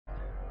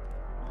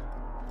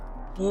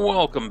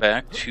Welcome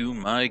back to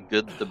my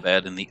Good, the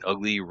Bad, and the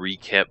Ugly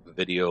recap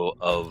video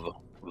of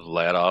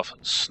Vladof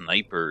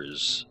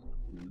Snipers.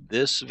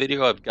 This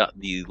video I've got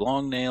the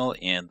long nail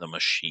and the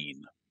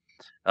machine.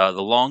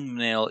 The long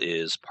nail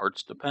is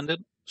parts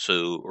dependent,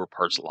 or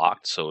parts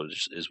locked, so it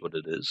just is what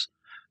it is.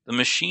 The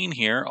machine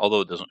here,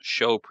 although it doesn't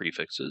show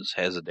prefixes,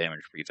 has a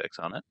damage prefix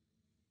on it.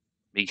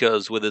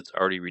 Because with its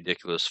already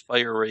ridiculous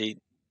fire rate,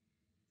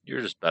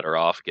 you're just better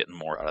off getting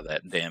more out of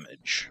that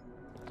damage.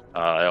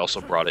 I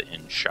also brought it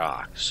in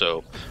shock.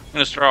 So I'm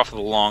going to start off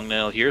with a long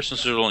nail here.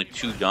 Since there's only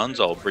 2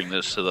 guns, I'll bring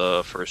this to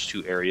the first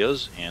 2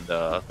 areas and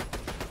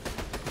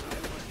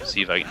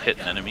see if I can hit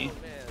an enemy.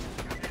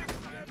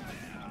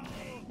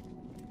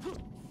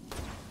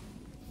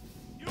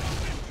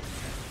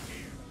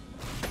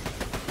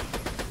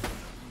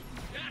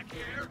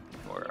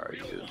 Where are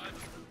you?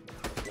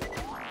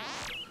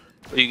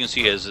 But you can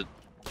see as it's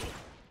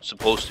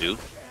supposed to,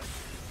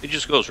 it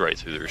just goes right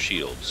through their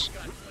shields.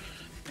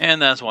 And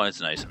that's why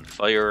it's nice and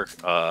fire.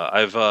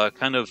 I've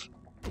kind of,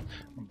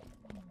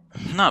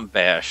 not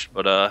bashed,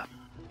 but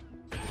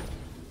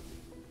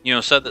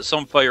said that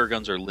some fire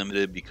guns are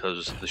limited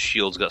because the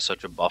shield's got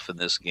such a buff in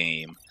this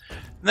game.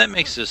 And that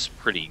makes this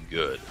pretty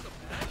good.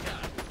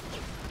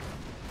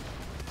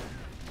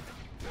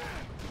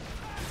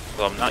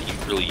 Well, I'm not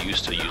really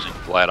used to using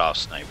Vladof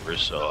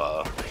snipers,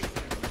 so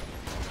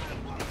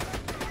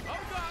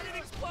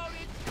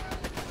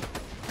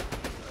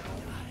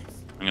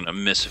I'm gonna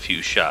miss a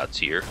few shots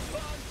here.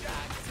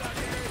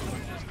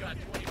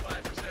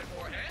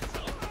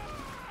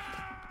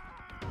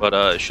 But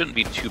it shouldn't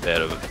be too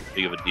big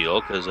of a deal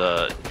because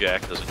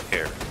Jack doesn't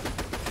care.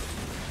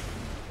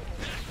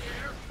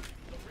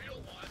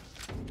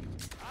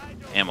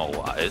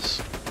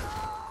 Ammo-wise.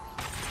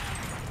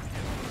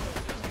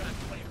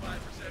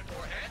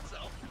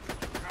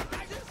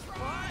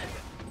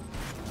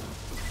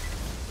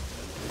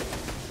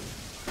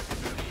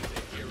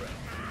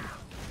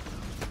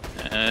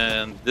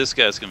 And this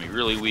guy's going to be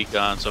really weak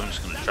on, so I'm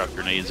just going to chuck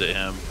grenades at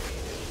him.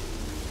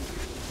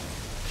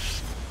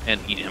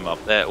 And eat him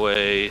up that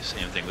way.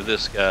 Same thing with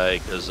this guy,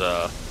 because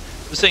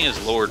this thing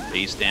is lowered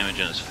base damage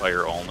and it's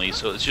fire only,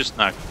 so it's just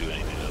not going to do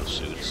anything to those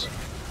suits.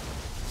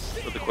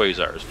 But the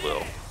Quasars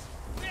will.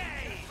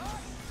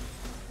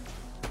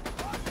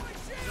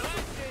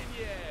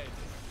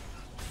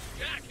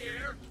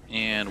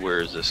 And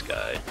where is this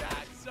guy?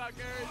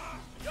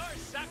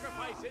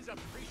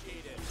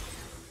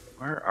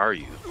 Where are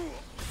you?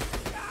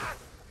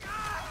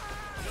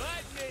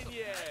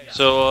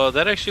 So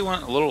that actually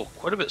went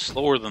quite a bit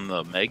slower than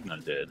the Magna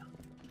did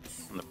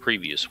on the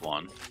previous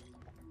one.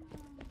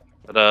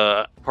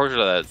 But part of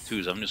that too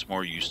is I'm just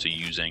more used to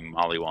using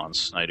Maliwan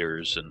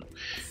Snipers and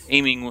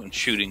aiming and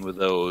shooting with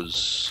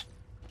those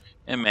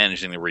and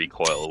managing the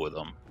recoil with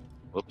them.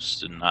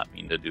 Whoops, did not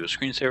mean to do a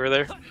screensaver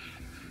there.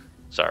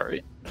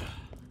 Sorry.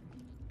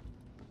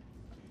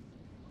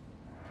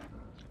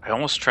 I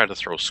almost tried to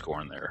throw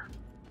Scorn there.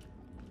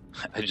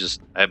 I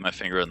had my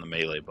finger on the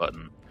melee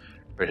button,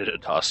 ready to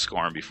toss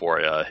Scorn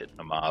before I hit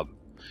the mob.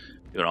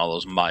 Doing all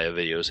those Maya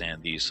videos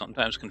and these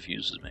sometimes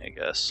confuses me, I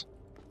guess.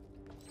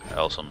 I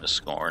also miss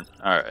Scorn.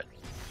 Alright.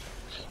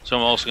 So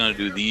I'm also going to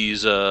do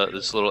these,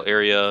 this little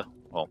area,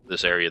 well,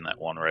 this area and that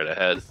one right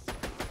ahead.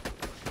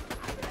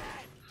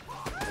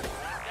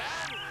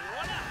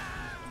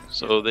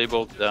 So they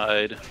both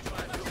died.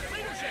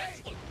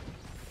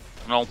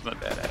 An ultimate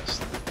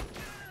badass.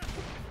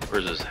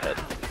 Where's his head?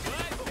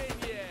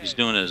 He's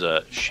doing his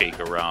shake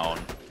around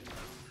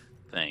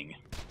thing.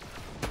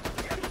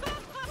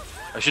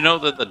 I should know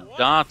that the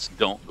dots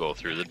don't go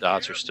through. The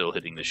dots are still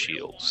hitting the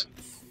shields.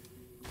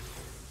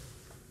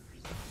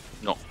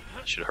 No,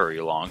 I should hurry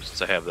along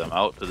since I have them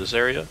out to this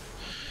area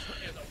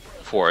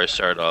before I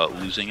start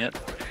losing it.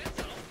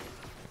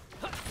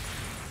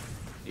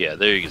 Yeah,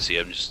 there you can see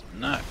I'm just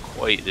not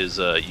quite as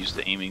used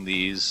to aiming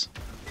these.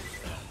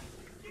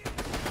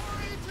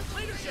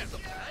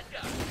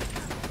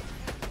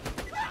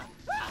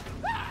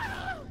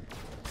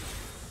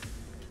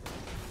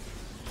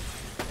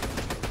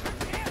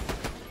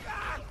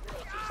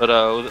 But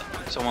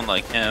with someone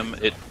like him,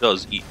 it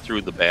does eat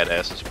through the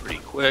badasses pretty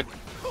quick.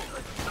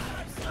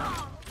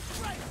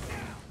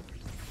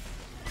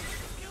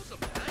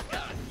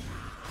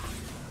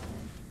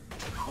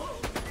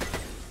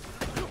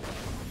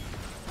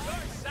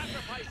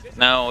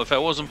 Now, if I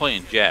wasn't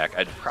playing Jack,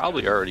 I'd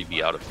probably already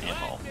be out of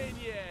ammo.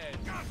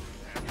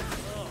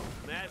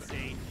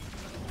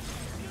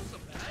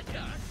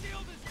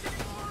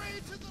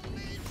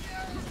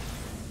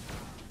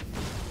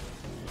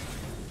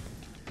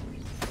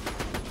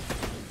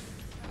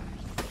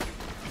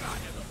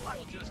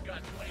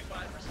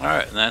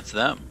 Alright, and that's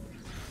them.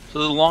 So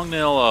the long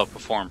nail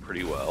performed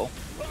pretty well.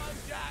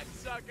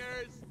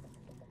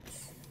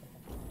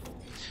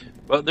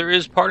 But there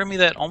is part of me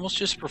that almost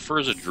just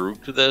prefers a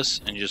Droog to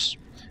this and just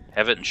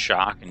have it in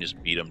shock and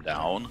just beat him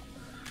down.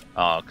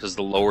 Because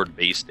the lowered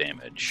base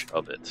damage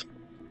of it.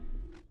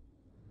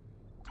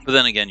 But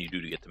then again, you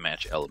do get to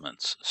match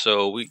elements.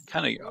 So we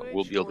kind of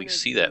will be able to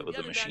see that with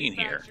the machine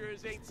here.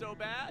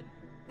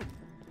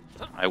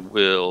 I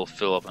will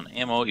fill up on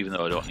ammo, even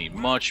though I don't need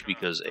much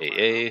because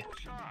AA.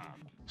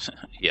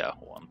 Yeah,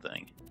 one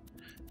thing.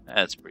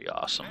 That's pretty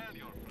awesome.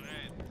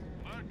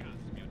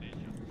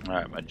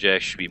 Alright, my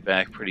jack should be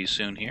back pretty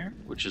soon here,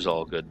 which is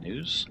all good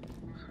news.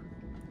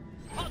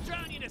 I'll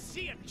drown you to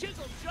see a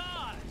chiseled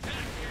jaw.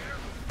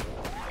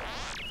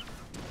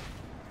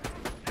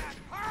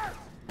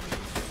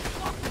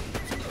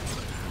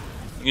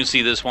 You can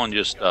see this one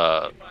just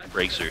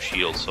breaks their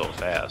shield so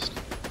fast.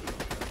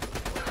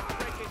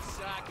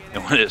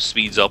 And when it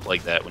speeds up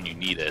like that when you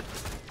need it,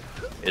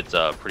 it's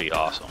pretty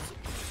awesome.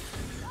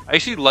 I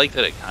actually like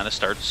that it kind of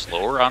starts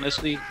slower,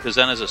 honestly, because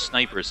then as a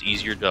sniper it's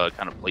easier to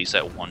kind of place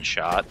that one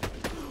shot.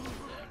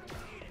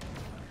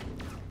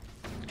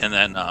 And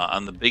then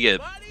on the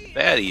big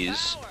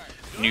baddies,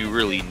 when you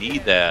really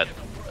need that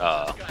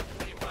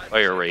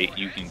fire rate,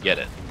 you can get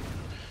it.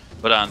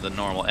 But on the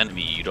normal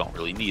enemy, you don't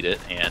really need it,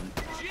 and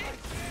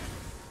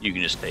you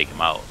can just take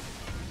them out.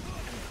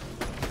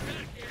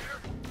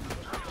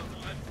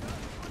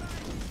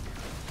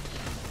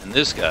 And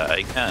this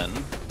guy can...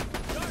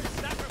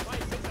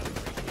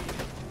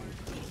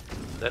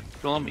 That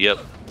kill him? Yep.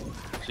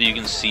 So you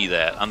can see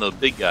that. On the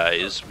big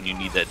guys, when you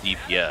need that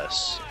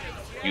DPS,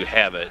 you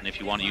have it. And if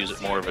you want to use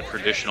it more of a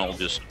traditional,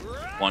 just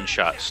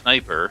one-shot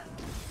sniper,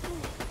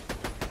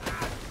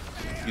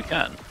 you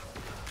can.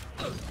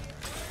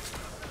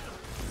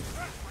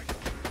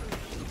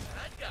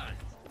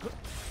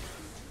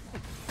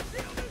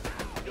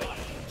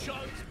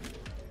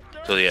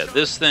 So yeah,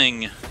 this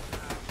thing,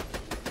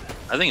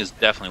 I think is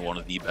definitely one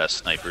of the best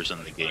snipers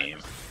in the game.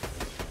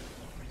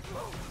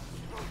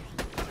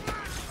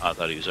 I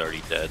thought he was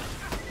already dead.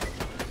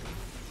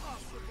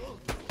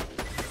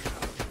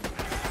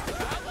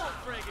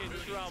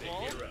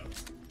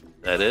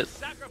 That it?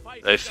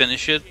 Did I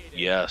finish it?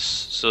 Yes.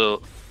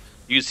 So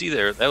you can see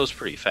there, that was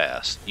pretty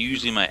fast.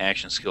 Usually my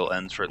action skill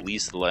ends for at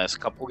least the last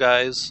couple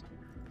guys,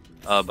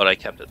 but I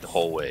kept it the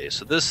whole way.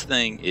 So this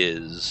thing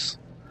is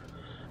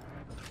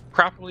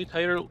properly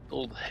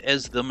titled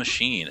as the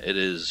Machine. It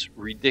is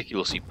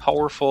ridiculously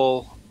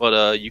powerful,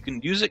 but you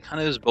can use it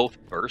kind of as both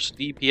burst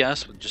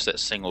DPS with just that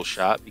single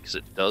shot, because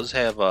it does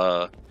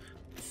have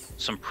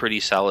some pretty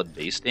solid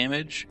base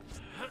damage,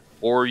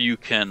 or you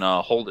can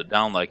hold it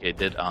down like I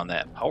did on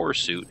that power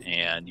suit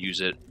and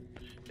use it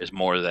as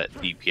more of that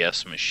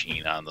DPS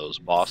machine on those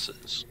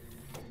bosses.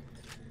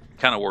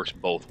 Kind of works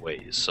both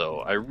ways, so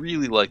I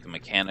really like the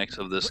mechanics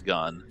of this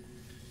gun.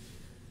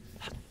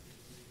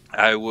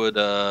 I would,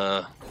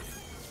 God,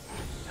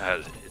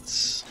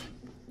 it's...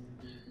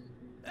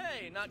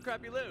 Hey, not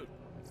crappy loot.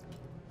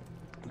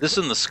 This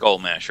and the Skull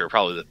Masher are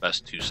probably the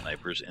best two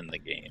snipers in the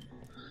game.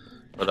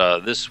 But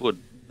this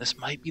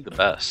might be the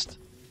best.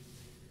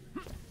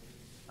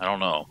 I don't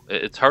know.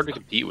 It's hard to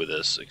compete with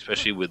this,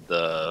 especially with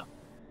the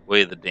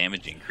way the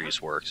damage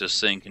increase works. This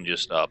thing can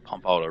just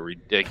pump out a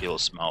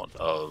ridiculous amount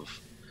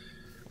of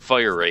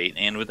fire rate,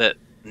 and with that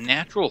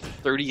natural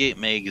 38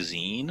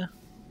 magazine,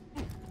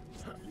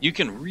 you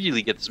can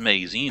really get this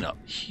magazine up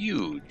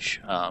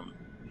huge.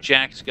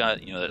 Jack's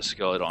got, you know, that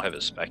skill I don't have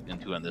it spec'd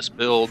into in this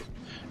build,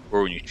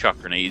 where when you chuck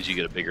grenades you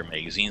get a bigger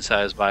magazine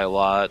size by a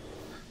lot.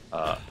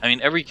 I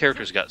mean, every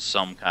character's got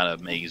some kind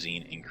of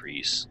magazine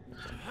increase.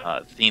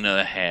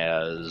 Athena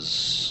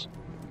has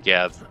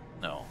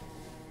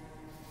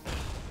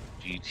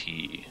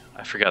GT.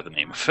 I forgot the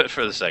name of it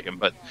for the second,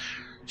 but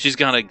she's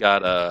got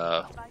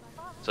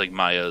it's like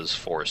Maya's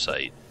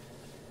Foresight.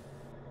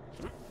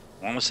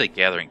 I want to say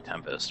Gathering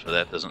Tempest, but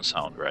that doesn't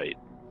sound right.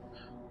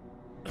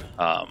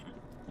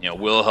 You know,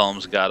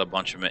 Wilhelm's got a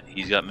bunch of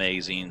he's got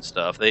magazine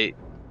stuff. They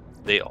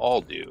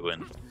all do,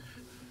 and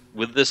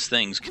with this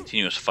thing's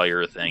continuous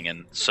fire thing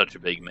and such a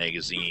big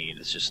magazine,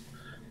 it's just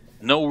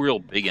no real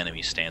big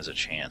enemy stands a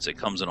chance. It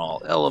comes in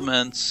all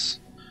elements,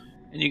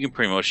 and you can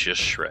pretty much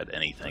just shred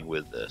anything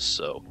with this.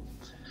 So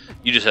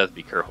you just have to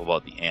be careful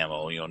about the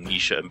ammo. You know,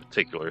 Nisha in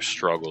particular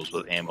struggles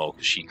with ammo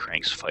because she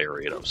cranks fire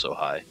rate up so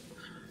high.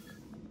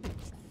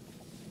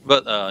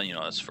 But, you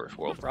know, that's first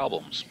world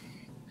problems.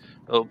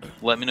 So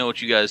let me know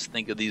what you guys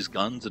think of these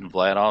guns and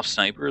Vladof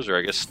snipers, or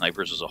I guess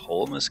snipers as a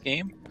whole in this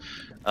game,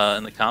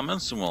 in the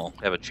comments, and we'll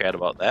have a chat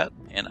about that.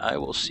 And I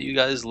will see you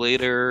guys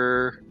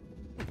later,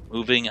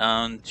 moving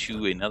on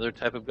to another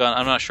type of gun.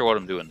 I'm not sure what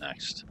I'm doing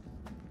next.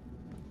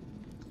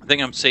 I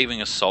think I'm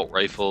saving assault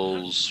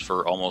rifles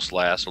for almost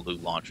last. I'll do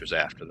launchers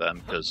after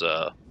them, because,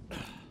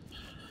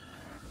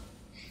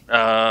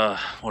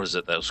 what is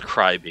it? Those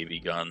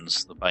crybaby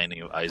guns, the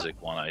Binding of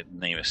Isaac one. The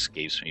name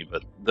escapes me,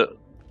 but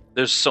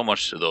there's so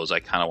much to those.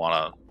 I kind of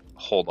want to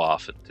hold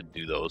off to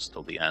do those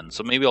till the end.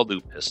 So maybe I'll do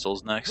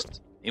pistols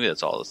next. Maybe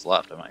that's all that's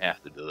left. I might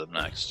have to do them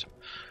next.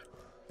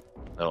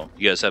 So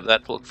you guys have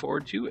that to look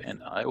forward to,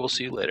 and I will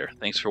see you later.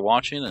 Thanks for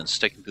watching and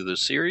sticking through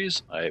this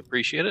series. I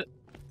appreciate it,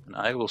 and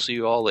I will see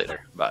you all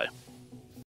later. Bye.